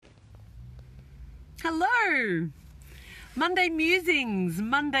Hello! Monday musings,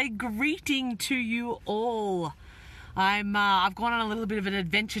 Monday greeting to you all. I've gone on a little bit of an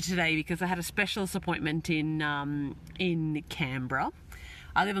adventure today because I had a specialist appointment in Canberra.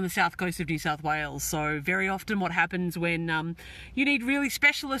 I live on the south coast of New South Wales, so very often what happens when you need really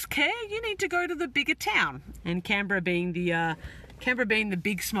specialist care, you need to go to the bigger town. And Canberra being the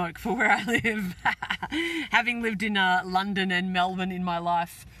big smoke for where I live, having lived in London and Melbourne in my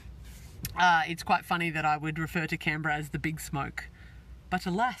life, it's quite funny that I would refer to Canberra as the big smoke. But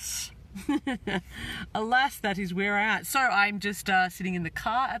alas, alas, that is where I'm at. So I'm just sitting in the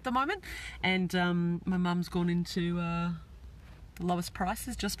car at the moment, and my mum's gone into the lowest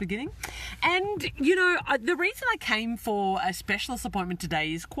prices just beginning. And, you know, the reason I came for a specialist appointment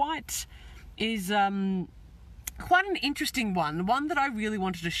today is quite an interesting one that I really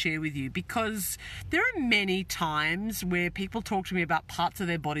wanted to share with you, because there are many times where people talk to me about parts of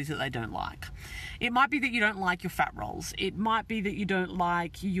their bodies that they don't like. It might be that you don't like your fat rolls. It might be that you don't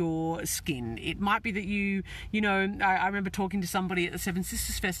like your skin. It might be that I remember talking to somebody at the Seven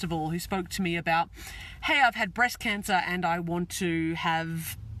Sisters Festival who spoke to me about, hey, I've had breast cancer and I want to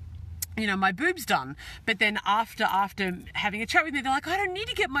have my boobs done. But then after having a chat with me, they're like, I don't need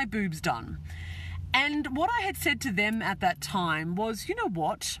to get my boobs done. And what I had said to them at that time was, you know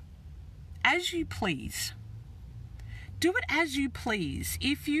what? As you please. Do it as you please.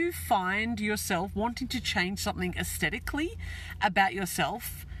 If you find yourself wanting to change something aesthetically about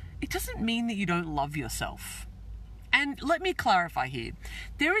yourself, it doesn't mean that you don't love yourself. And let me clarify here.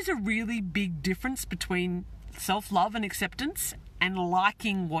 There is a really big difference between self-love and acceptance and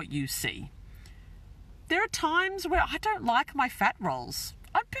liking what you see. There are times where I don't like my fat rolls.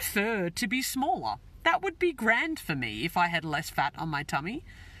 I'd prefer to be smaller. That would be grand for me if I had less fat on my tummy.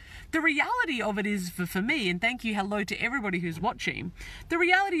 The reality of it is for me, and thank you, hello to everybody who's watching. The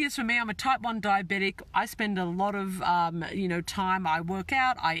reality is for me, I'm a type 1 diabetic. I spend a lot of time. I work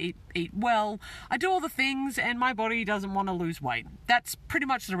out, I eat well, I do all the things, and my body doesn't want to lose weight. That's pretty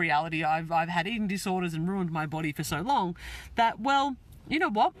much the reality. I've had eating disorders and ruined my body for so long that, well, you know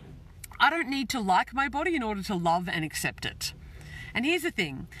what? I don't need to like my body in order to love and accept it. And here's the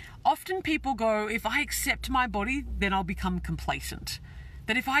thing. Often people go, if I accept my body, then I'll become complacent.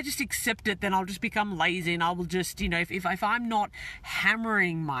 That if I just accept it, then I'll just become lazy and I will just, if I'm not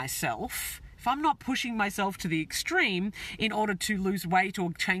hammering myself, if I'm not pushing myself to the extreme in order to lose weight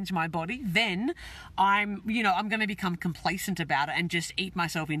or change my body, then I'm going to become complacent about it and just eat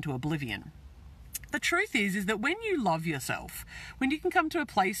myself into oblivion. The truth is that when you love yourself, when you can come to a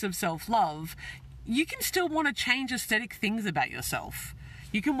place of self-love, you can still want to change aesthetic things about yourself.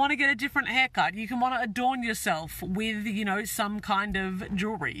 You can want to get a different haircut. You can want to adorn yourself with, some kind of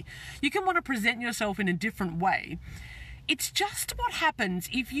jewelry. You can want to present yourself in a different way. It's just what happens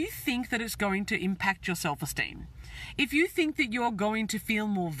if you think that it's going to impact your self-esteem. If you think that you're going to feel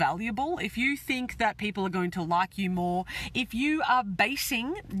more valuable, if you think that people are going to like you more, if you are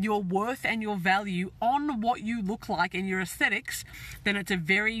basing your worth and your value on what you look like and your aesthetics, then it's a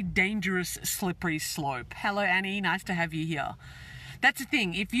very dangerous, slippery slope. Hello, Annie. Nice to have you here. That's the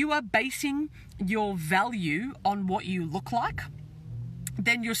thing. If you are basing your value on what you look like,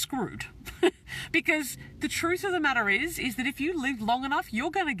 then you're screwed. Because the truth of the matter is that if you live long enough,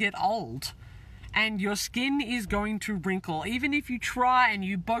 you're going to get old. And your skin is going to wrinkle. Even if you try and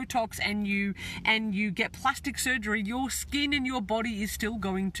you Botox and you get plastic surgery, your skin and your body is still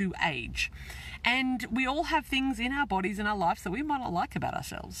going to age. And we all have things in our bodies and our lives that we might not like about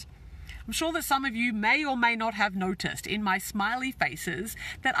ourselves. I'm sure that some of you may or may not have noticed in my smiley faces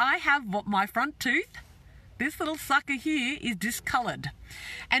that I have my front tooth. This little sucker here is discolored.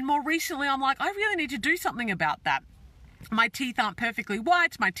 And more recently, I'm like, I really need to do something about that. My teeth aren't perfectly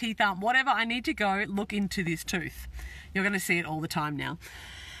white, my teeth aren't whatever, I need to go look into this tooth. You're going to see it all the time now.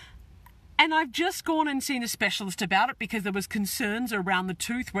 And I've just gone and seen a specialist about it because there was concerns around the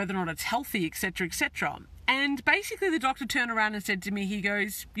tooth, whether or not it's healthy, etc., etc. And basically the doctor turned around and said to me, he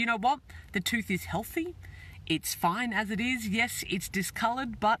goes, you know what? The tooth is healthy. It's fine as it is. Yes, it's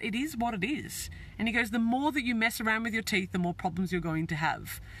discolored, but it is what it is. And he goes, the more that you mess around with your teeth, the more problems you're going to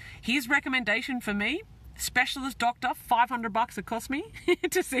have. His recommendation for me, specialist doctor, $500 it cost me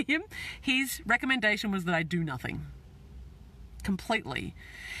to see him. His recommendation was that I do nothing. Completely.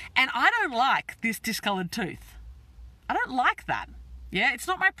 And I don't like this discolored tooth. I don't like that. Yeah, it's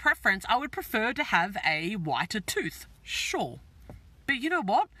not my preference. I would prefer to have a whiter tooth. Sure. But you know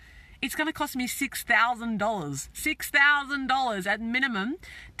what? It's going to cost me $6,000. $6,000 at minimum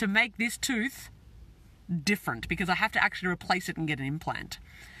to make this tooth different, because I have to actually replace it and get an implant.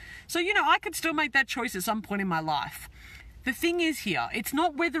 So, I could still make that choice at some point in my life. The thing is here, it's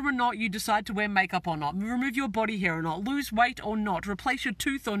not whether or not you decide to wear makeup or not, remove your body hair or not, lose weight or not, replace your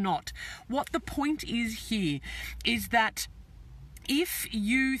tooth or not. What the point is here is that if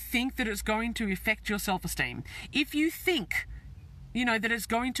you think that it's going to affect your self-esteem, if you think, that it's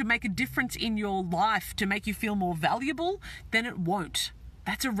going to make a difference in your life to make you feel more valuable, then it won't.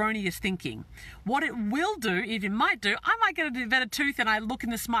 That's erroneous thinking. What it will do, if it might do, I might get a better tooth and I look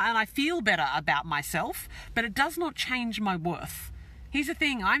in the smile and I feel better about myself, but it does not change my worth. Here's the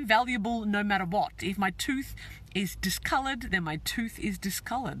thing, I'm valuable no matter what. If my tooth is discolored, then my tooth is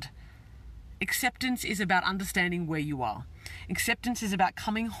discolored. Acceptance is about understanding where you are. Acceptance is about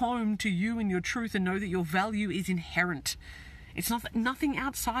coming home to you and your truth and know that your value is inherent. It's not that nothing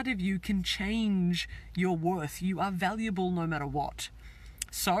outside of you can change your worth. You are valuable no matter what.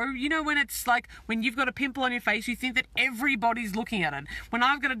 So, when it's like, when you've got a pimple on your face, you think that everybody's looking at it. When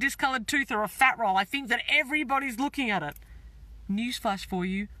I've got a discolored tooth or a fat roll, I think that everybody's looking at it. Newsflash for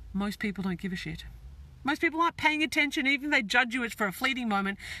you, most people don't give a shit. Most people aren't paying attention, even if they judge you, it's for a fleeting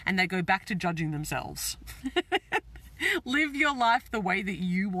moment, and they go back to judging themselves. Live your life the way that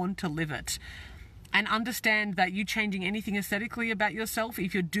you want to live it. And understand that you changing anything aesthetically about yourself,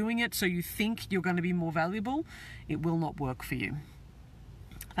 if you're doing it so you think you're going to be more valuable, it will not work for you.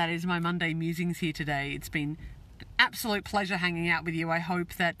 That is my Monday musings here today. It's been an absolute pleasure hanging out with you. I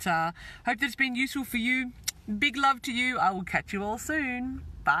hope that it's been useful for you. Big love to you. I will catch you all soon.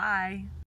 Bye.